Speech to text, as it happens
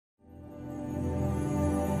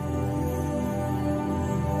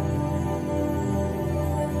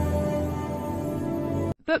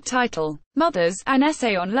Book title: Mothers, An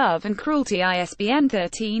Essay on Love and Cruelty. ISBN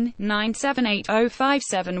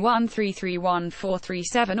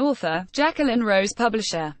 13-9780571331437. Author: Jacqueline Rose.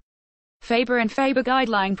 Publisher: Faber and Faber.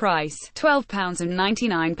 Guideline price: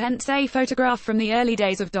 £12.99. A photograph from the early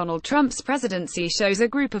days of Donald Trump's presidency shows a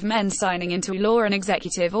group of men signing into law an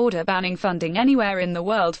executive order banning funding anywhere in the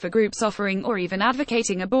world for groups offering or even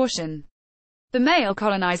advocating abortion. The male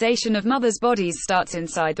colonization of mothers' bodies starts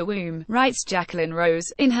inside the womb, writes Jacqueline Rose,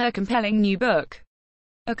 in her compelling new book.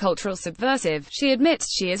 A cultural subversive, she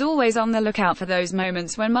admits she is always on the lookout for those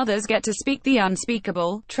moments when mothers get to speak the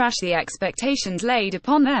unspeakable, trash the expectations laid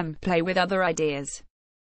upon them, play with other ideas.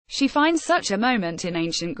 She finds such a moment in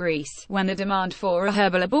ancient Greece, when the demand for a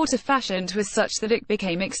herbal abortifacient was such that it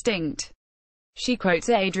became extinct. She quotes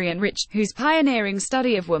Adrienne Rich, whose pioneering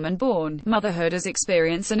study of woman-born motherhood as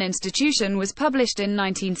experience and institution was published in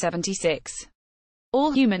 1976.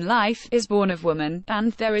 All human life is born of woman,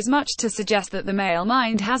 and there is much to suggest that the male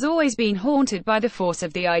mind has always been haunted by the force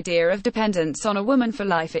of the idea of dependence on a woman for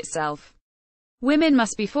life itself. Women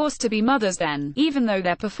must be forced to be mothers then, even though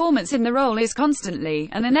their performance in the role is constantly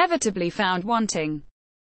and inevitably found wanting.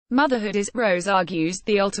 Motherhood is, Rose argues,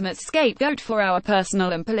 the ultimate scapegoat for our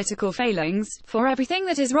personal and political failings, for everything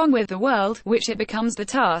that is wrong with the world, which it becomes the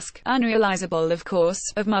task, unrealizable of course,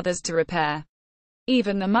 of mothers to repair.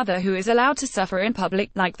 Even the mother who is allowed to suffer in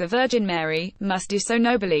public, like the Virgin Mary, must do so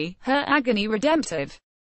nobly, her agony redemptive.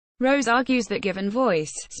 Rose argues that given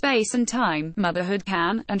voice, space and time, motherhood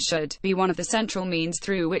can, and should, be one of the central means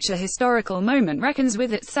through which a historical moment reckons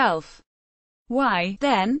with itself. Why,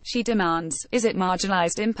 then, she demands, is it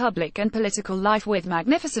marginalized in public and political life? With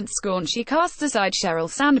magnificent scorn she casts aside Sheryl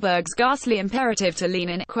Sandberg's ghastly imperative to lean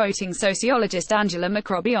in, quoting sociologist Angela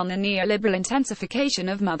McRobbie on the neoliberal intensification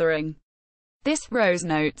of mothering. This, Rose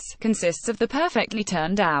notes, consists of the perfectly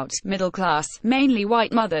turned out, middle-class, mainly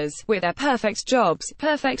white mothers, with their perfect jobs,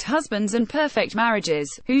 perfect husbands and perfect marriages,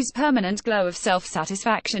 whose permanent glow of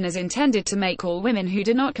self-satisfaction is intended to make all women who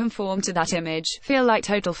do not conform to that image feel like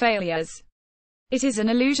total failures. It is an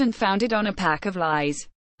illusion founded on a pack of lies.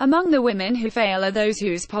 Among the women who fail are those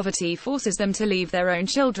whose poverty forces them to leave their own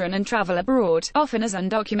children and travel abroad, often as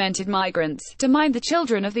undocumented migrants, to mind the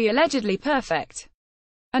children of the allegedly perfect.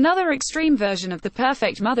 Another extreme version of the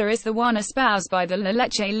perfect mother is the one espoused by the La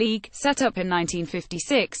Leche League, set up in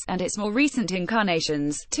 1956, and its more recent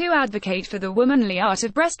incarnations, to advocate for the womanly art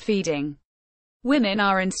of breastfeeding. Women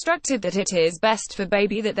are instructed that it is best for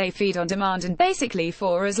baby that they feed on demand and basically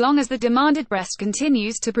for as long as the demanded breast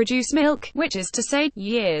continues to produce milk, which is to say,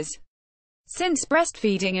 years. Since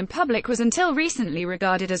breastfeeding in public was until recently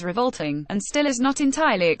regarded as revolting, and still is not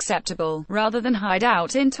entirely acceptable, rather than hide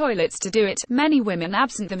out in toilets to do it, many women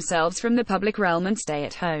absent themselves from the public realm and stay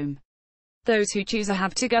at home. Those who choose to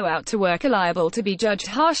have to go out to work are liable to be judged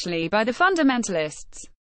harshly by the fundamentalists.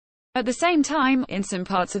 At the same time, in some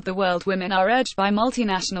parts of the world women are urged by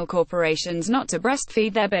multinational corporations not to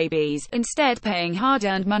breastfeed their babies, instead paying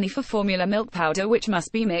hard-earned money for formula milk powder which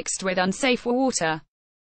must be mixed with unsafe water.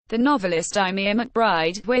 The novelist Imea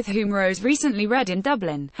McBride, with whom Rose recently read in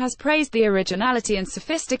Dublin, has praised the originality and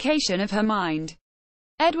sophistication of her mind.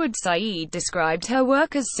 Edward Said described her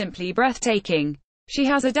work as simply breathtaking. She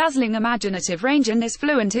has a dazzling imaginative range and is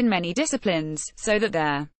fluent in many disciplines, so that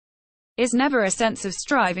there is never a sense of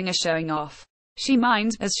striving or showing off. She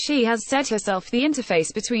minds, as she has said herself, the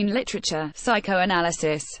interface between literature,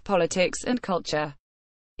 psychoanalysis, politics, and culture.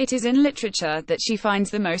 It is in literature that she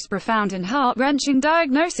finds the most profound and heart-wrenching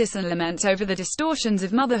diagnosis and lament over the distortions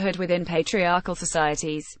of motherhood within patriarchal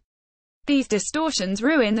societies. These distortions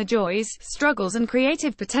ruin the joys, struggles and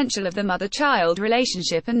creative potential of the mother-child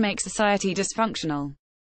relationship and make society dysfunctional.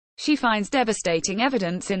 She finds devastating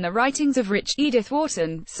evidence in the writings of Rich, Edith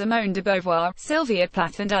Wharton, Simone de Beauvoir, Sylvia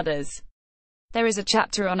Plath and others. There is a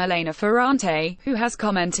chapter on Elena Ferrante, who has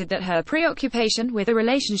commented that her preoccupation with the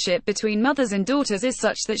relationship between mothers and daughters is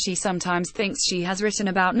such that she sometimes thinks she has written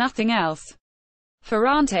about nothing else.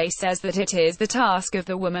 Ferrante says that it is the task of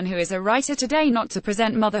the woman who is a writer today not to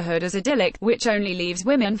present motherhood as idyllic, which only leaves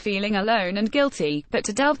women feeling alone and guilty, but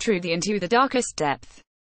to delve truly into the darkest depth.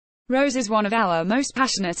 Rose is one of our most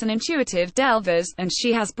passionate and intuitive delvers, and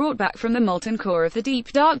she has brought back from the molten core of the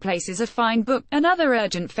deep dark places a fine book, another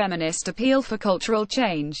urgent feminist appeal for cultural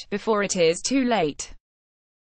change, before it is too late.